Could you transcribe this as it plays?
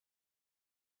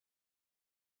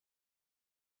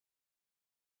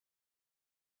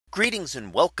Greetings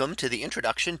and welcome to the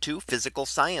introduction to physical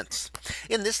science.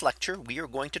 In this lecture, we are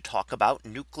going to talk about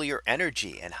nuclear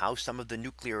energy and how some of the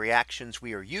nuclear reactions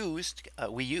we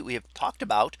have talked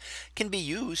about can be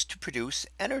used to produce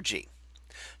energy.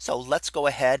 So let's go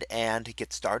ahead and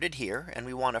get started here. And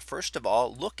we want to first of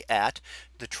all look at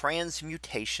the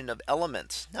transmutation of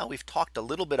elements. Now we've talked a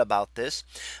little bit about this,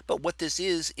 but what this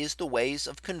is the ways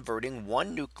of converting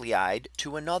one nuclide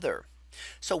to another.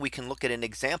 So we can look at an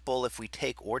example. If we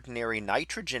take ordinary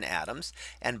nitrogen atoms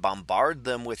and bombard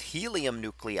them with helium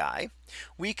nuclei,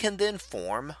 we can then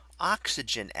form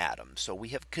oxygen atoms. So we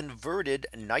have converted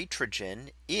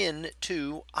nitrogen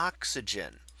into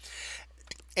oxygen.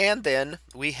 And then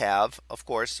we have, of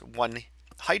course, one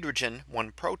hydrogen,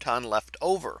 one proton left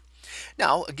over.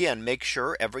 Now, again,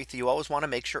 you always want to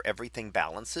make sure everything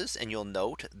balances. And you'll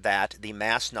note that the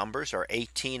mass numbers are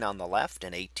 18 on the left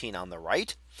and 18 on the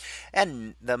right.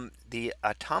 And the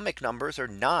atomic numbers are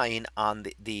 9 on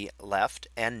the left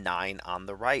and 9 on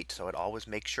the right. So it always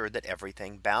makes sure that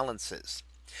everything balances.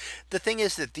 The thing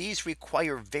is that these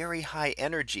require very high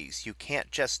energies. You can't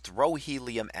just throw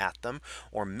helium at them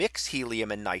or mix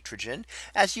helium and nitrogen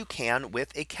as you can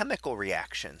with a chemical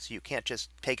reaction. So you can't just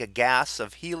take a gas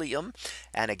of helium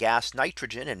and a gas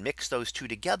nitrogen and mix those two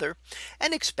together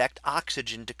and expect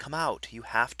oxygen to come out. You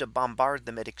have to bombard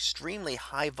them at extremely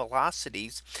high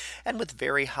velocities and with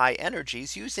very high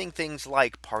energies using things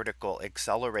like particle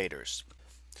accelerators.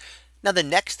 Now the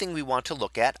next thing we want to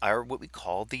look at are what we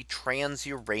call the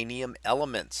transuranium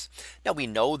elements. Now we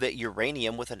know that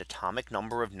uranium with an atomic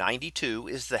number of 92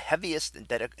 is the heaviest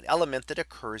element that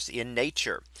occurs in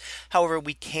nature. However,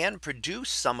 we can produce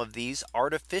some of these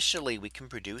artificially. We can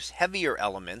produce heavier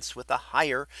elements with a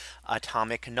higher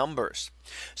atomic numbers.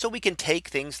 So we can take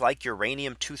things like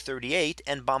uranium 238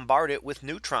 and bombard it with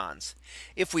neutrons.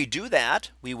 If we do that,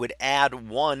 we would add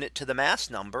 1 to the mass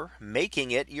number,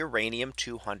 making it uranium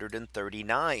 239.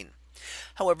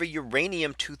 However,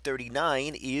 uranium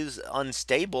 239 is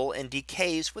unstable and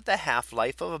decays with a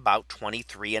half-life of about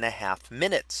 23.5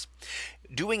 minutes.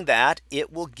 Doing that,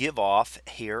 it will give off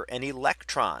here an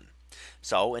electron.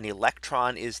 So an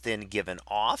electron is then given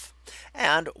off.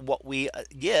 And what we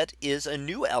get is a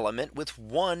new element with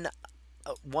one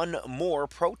more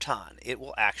proton. It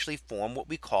will actually form what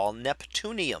we call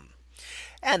neptunium.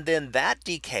 And then that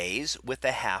decays with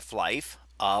a half-life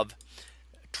of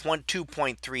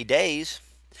 2.3 days.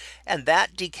 And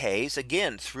that decays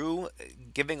again through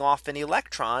giving off an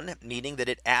electron, meaning that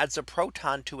it adds a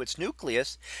proton to its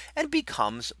nucleus and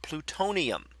becomes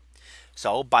plutonium.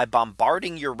 So by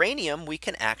bombarding uranium, we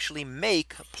can actually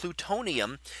make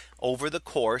plutonium over the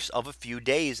course of a few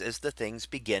days as the things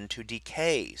begin to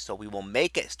decay. So we will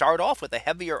start off with a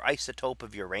heavier isotope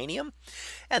of uranium,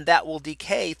 and that will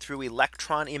decay through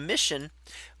electron emission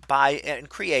and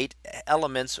create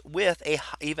elements with a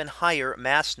even higher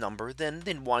mass number than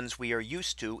the ones we are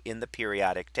used to in the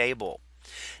periodic table.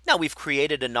 Now we've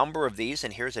created a number of these,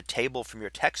 and here's a table from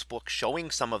your textbook showing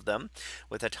some of them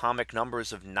with atomic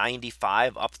numbers of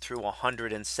 95 up through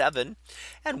 107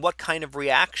 and what kind of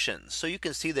reactions. So you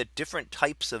can see that different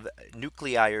types of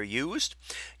nuclei are used.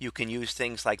 You can use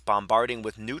things like bombarding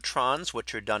with neutrons,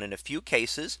 which are done in a few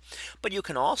cases, but you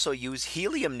can also use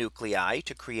helium nuclei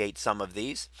to create some of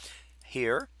these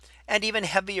here. And even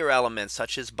heavier elements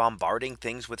such as bombarding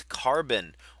things with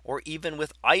carbon or even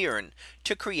with iron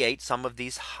to create some of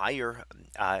these higher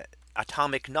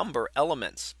atomic number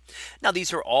elements. Now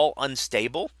these are all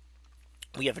unstable.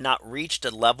 We have not reached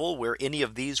a level where any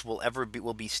of these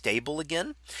will be stable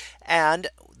again. And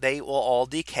they will all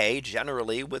decay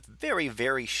generally with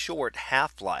very short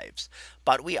half-lives.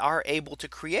 But we are able to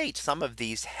create some of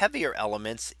these heavier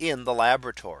elements in the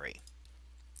laboratory.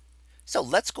 So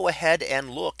let's go ahead and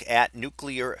look at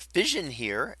nuclear fission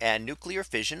here. And nuclear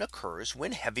fission occurs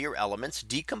when heavier elements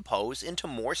decompose into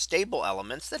more stable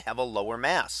elements that have a lower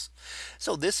mass.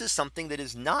 So this is something that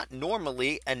is not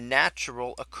normally a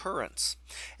natural occurrence.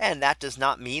 And that does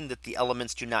not mean that the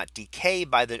elements do not decay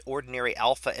by the ordinary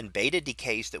alpha and beta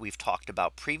decays that we've talked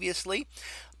about previously.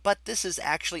 But this is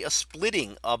actually a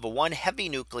splitting of one heavy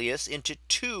nucleus into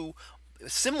two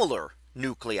similar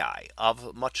nuclei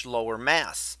of much lower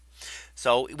mass.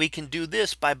 So we can do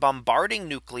this by bombarding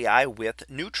nuclei with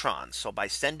neutrons. So by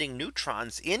sending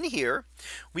neutrons in here,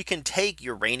 we can take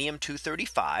uranium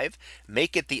 235,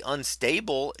 make it the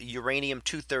unstable uranium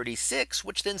 236,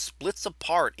 which then splits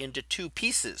apart into two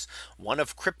pieces, one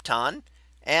of krypton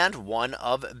and one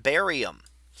of barium.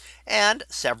 and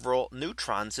several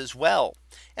neutrons as well.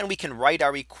 And we can write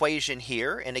our equation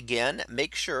here. And again,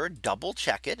 make sure double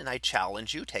check it. And I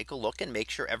challenge you, take a look and make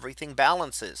sure everything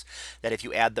balances, that if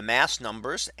you add the mass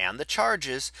numbers and the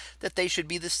charges, that they should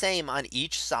be the same on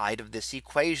each side of this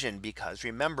equation. Because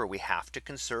remember, we have to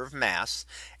conserve mass,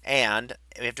 and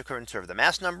we have to conserve the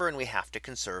mass number, and we have to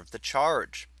conserve the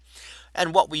charge.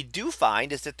 And what we do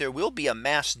find is that there will be a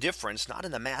mass difference, not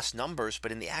in the mass numbers, but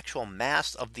in the actual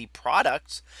mass of the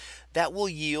products that will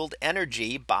yield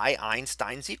energy by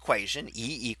Einstein's equation,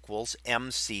 E equals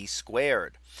mc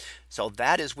squared. So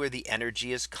that is where the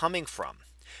energy is coming from.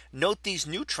 Note these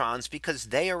neutrons, because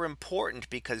they are important,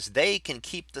 because they can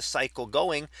keep the cycle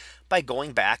going by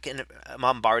going back and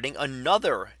bombarding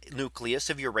another nucleus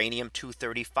of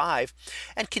uranium-235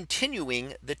 and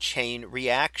continuing the chain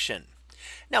reaction.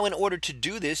 Now, in order to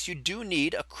do this, you do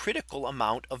need a critical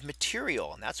amount of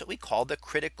material, and that's what we call the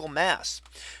critical mass.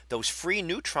 Those free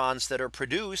neutrons that are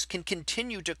produced can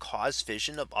continue to cause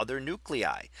fission of other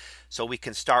nuclei. So we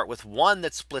can start with one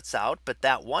that splits out, but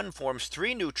that one forms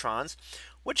 3 neutrons,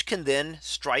 which can then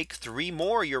strike 3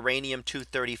 more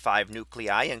uranium-235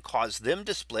 nuclei and cause them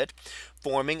to split,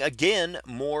 forming again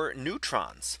more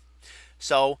neutrons.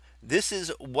 So this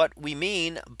is what we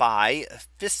mean by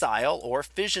fissile or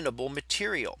fissionable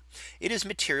material. It is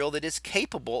material that is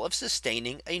capable of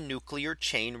sustaining a nuclear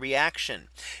chain reaction.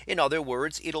 In other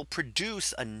words, it'll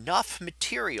produce enough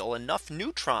material, enough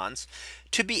neutrons,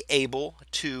 to be able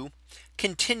to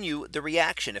continue the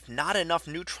reaction. If not enough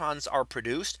neutrons are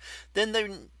produced, then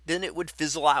it would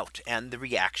fizzle out and the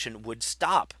reaction would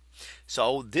stop.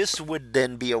 So this would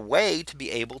then be a way to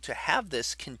be able to have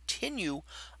this continue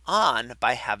on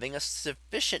by having a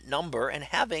sufficient number and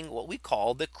having what we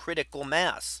call the critical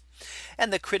mass.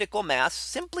 And the critical mass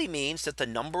simply means that the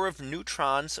number of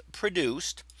neutrons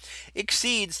produced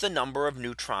exceeds the number of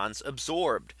neutrons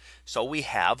absorbed. So we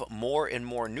have more and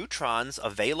more neutrons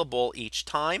available each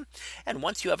time. And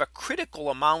once you have a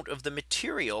critical amount of the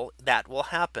material, that will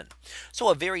happen. So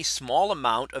a very small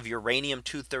amount of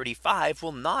uranium-235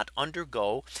 will not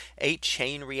undergo a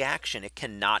chain reaction. It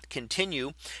cannot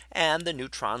continue, and the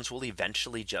neutrons will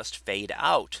eventually just fade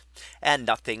out, and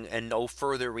no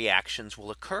further reactions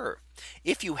will occur.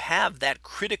 If you have that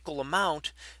critical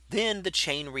amount, then the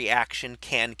chain reaction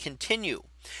can continue.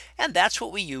 And that's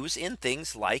what we use in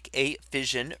things like a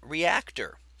fission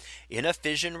reactor. In a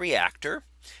fission reactor,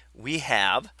 we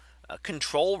have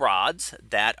control rods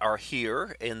that are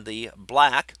here in the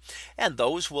black, and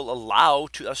those will allow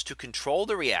us to control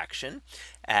the reaction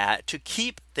to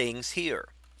keep things here.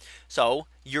 So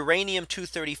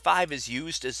uranium-235 is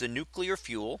used as a nuclear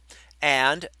fuel,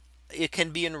 and it can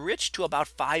be enriched to about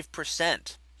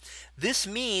 5%. This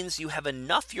means you have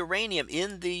enough uranium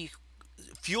in the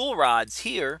fuel rods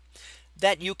here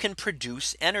that you can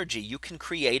produce energy. You can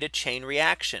create a chain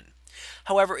reaction.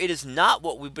 However, it is not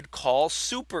what we would call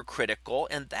supercritical,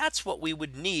 and that's what we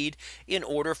would need in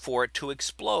order for it to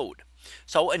explode.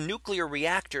 So a nuclear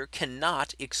reactor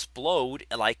cannot explode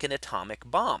like an atomic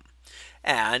bomb.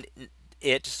 And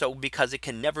because it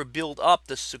can never build up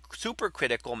the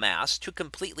supercritical mass to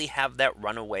completely have that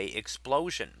runaway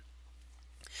explosion.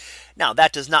 Now,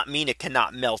 that does not mean it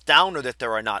cannot melt down or that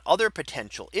there are not other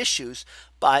potential issues,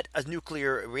 but a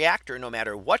nuclear reactor, no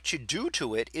matter what you do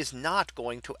to it, is not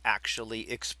going to actually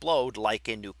explode like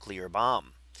a nuclear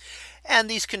bomb. And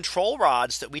these control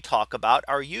rods that we talk about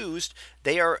are used.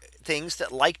 They are things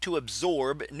that like to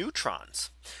absorb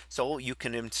neutrons. So you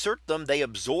can insert them. They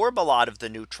absorb a lot of the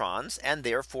neutrons and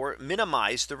therefore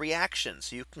minimize the reaction.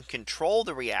 So you can control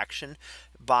the reaction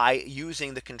by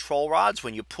using the control rods.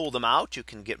 When you pull them out, you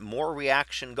can get more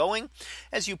reaction going.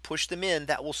 As you push them in,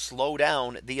 that will slow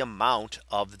down the amount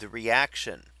of the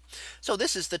reaction. So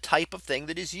this is the type of thing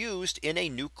that is used in a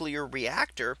nuclear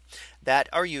reactor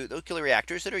nuclear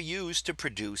reactors that are used to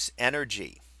produce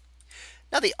energy.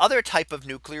 Now, the other type of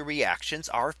nuclear reactions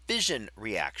are fission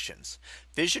reactions.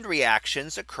 Fission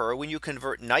reactions occur when you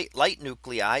convert light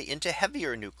nuclei into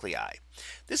heavier nuclei.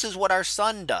 This is what our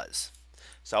sun does.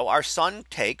 So our sun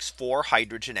takes 4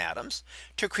 hydrogen atoms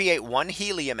to create 1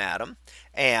 helium atom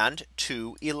and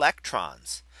 2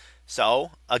 electrons.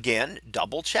 So again,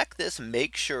 double check this,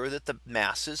 make sure that the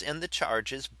masses and the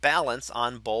charges balance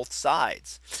on both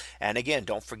sides. And again,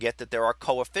 don't forget that there are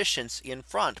coefficients in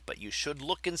front, but you should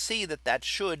look and see that that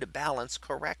should balance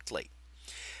correctly.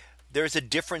 There's a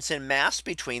difference in mass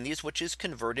between these, which is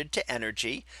converted to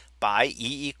energy by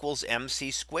E equals mc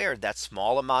squared. That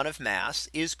small amount of mass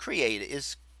is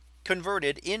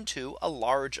converted into a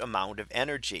large amount of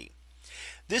energy.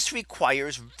 This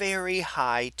requires very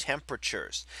high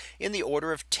temperatures in the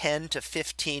order of 10 to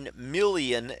 15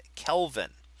 million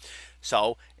Kelvin.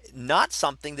 So not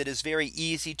something that is very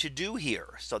easy to do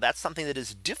here. So that's something that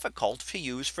is difficult to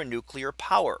use for nuclear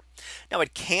power. Now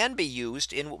it can be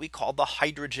used in what we call the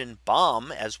hydrogen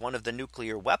bomb as one of the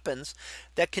nuclear weapons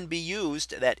that can be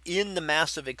used, that in the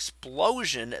massive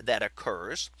explosion that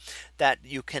occurs, that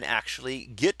you can actually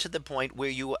get to the point where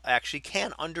you actually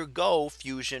can undergo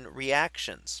fusion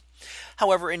reactions.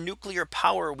 However, in nuclear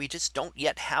power, we just don't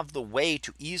yet have the way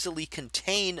to easily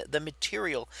contain the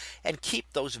material and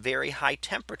keep those very high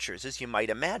temperatures. As you might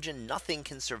imagine, nothing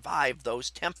can survive those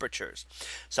temperatures.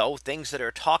 So things that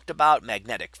are talked about,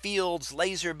 magnetic fields,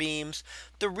 laser beams,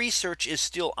 the research is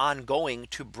still ongoing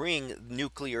to bring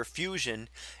nuclear fusion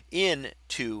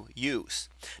into use.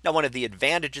 Now, one of the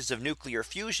advantages of nuclear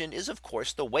fusion is, of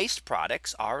course, the waste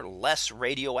products are less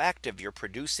radioactive. You're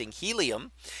producing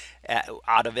helium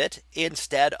out of it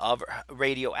instead of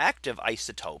radioactive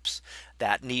isotopes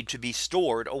that need to be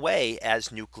stored away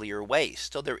as nuclear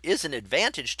waste. So there is an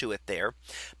advantage to it there.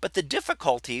 But the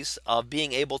difficulties of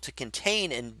being able to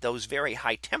contain in those very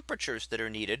high temperatures that are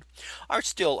needed are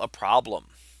still a problem.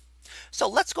 So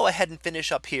let's go ahead and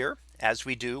finish up here as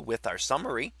we do with our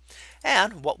summary.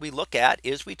 And what we look at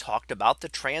is we talked about the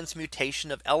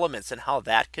transmutation of elements and how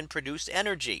that can produce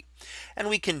energy. And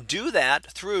we can do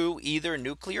that through either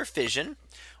nuclear fission,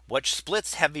 which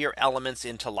splits heavier elements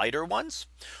into lighter ones,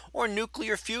 or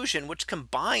nuclear fusion, which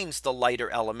combines the lighter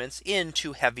elements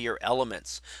into heavier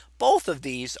elements. Both of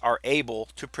these are able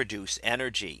to produce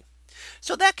energy.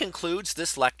 So that concludes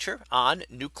this lecture on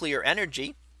nuclear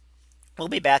energy. We'll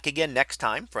be back again next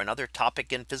time for another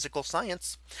topic in physical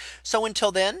science. So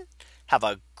until then, have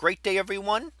a great day,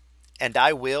 everyone, and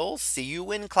I will see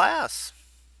you in class.